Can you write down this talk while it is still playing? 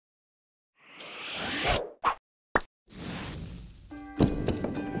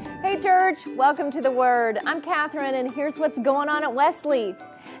church. Welcome to the Word. I'm Catherine, and here's what's going on at Wesley.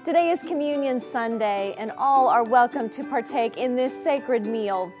 Today is Communion Sunday, and all are welcome to partake in this sacred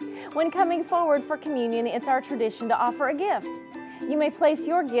meal. When coming forward for communion, it's our tradition to offer a gift. You may place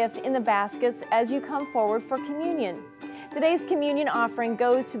your gift in the baskets as you come forward for communion. Today's communion offering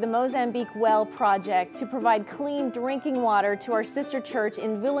goes to the Mozambique Well Project to provide clean drinking water to our sister church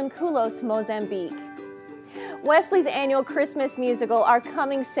in Vilanculos, Mozambique. Wesley's annual Christmas musical, Our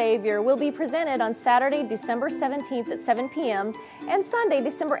Coming Savior, will be presented on Saturday, December 17th at 7 p.m. and Sunday,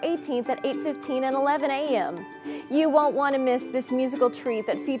 December 18th at 8:15 and 11 a.m. You won't want to miss this musical treat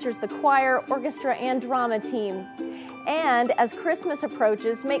that features the choir, orchestra, and drama team. And as Christmas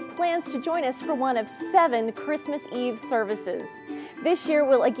approaches, make plans to join us for one of 7 Christmas Eve services. This year,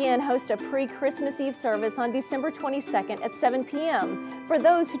 we'll again host a pre-Christmas Eve service on December 22nd at 7 p.m. for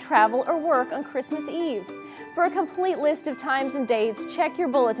those who travel or work on Christmas Eve. For a complete list of times and dates, check your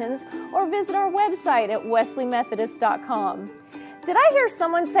bulletins or visit our website at wesleymethodist.com. Did I hear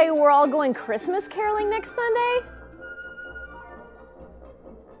someone say we're all going Christmas caroling next Sunday?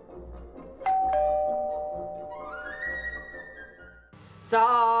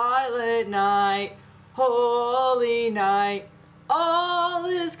 Silent night, holy night, all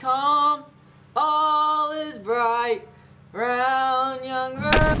is calm, all is bright, round young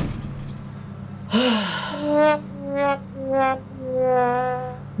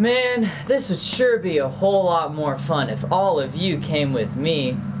Man, this would sure be a whole lot more fun if all of you came with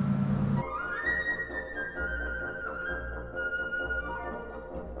me.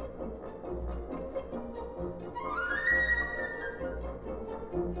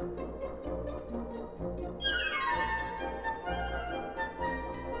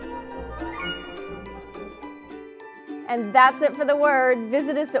 And that's it for the Word.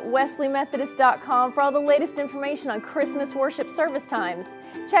 Visit us at wesleymethodist.com for all the latest information on Christmas worship service times.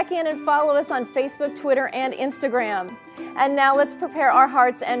 Check in and follow us on Facebook, Twitter, and Instagram. And now let's prepare our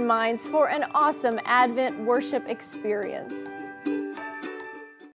hearts and minds for an awesome Advent worship experience.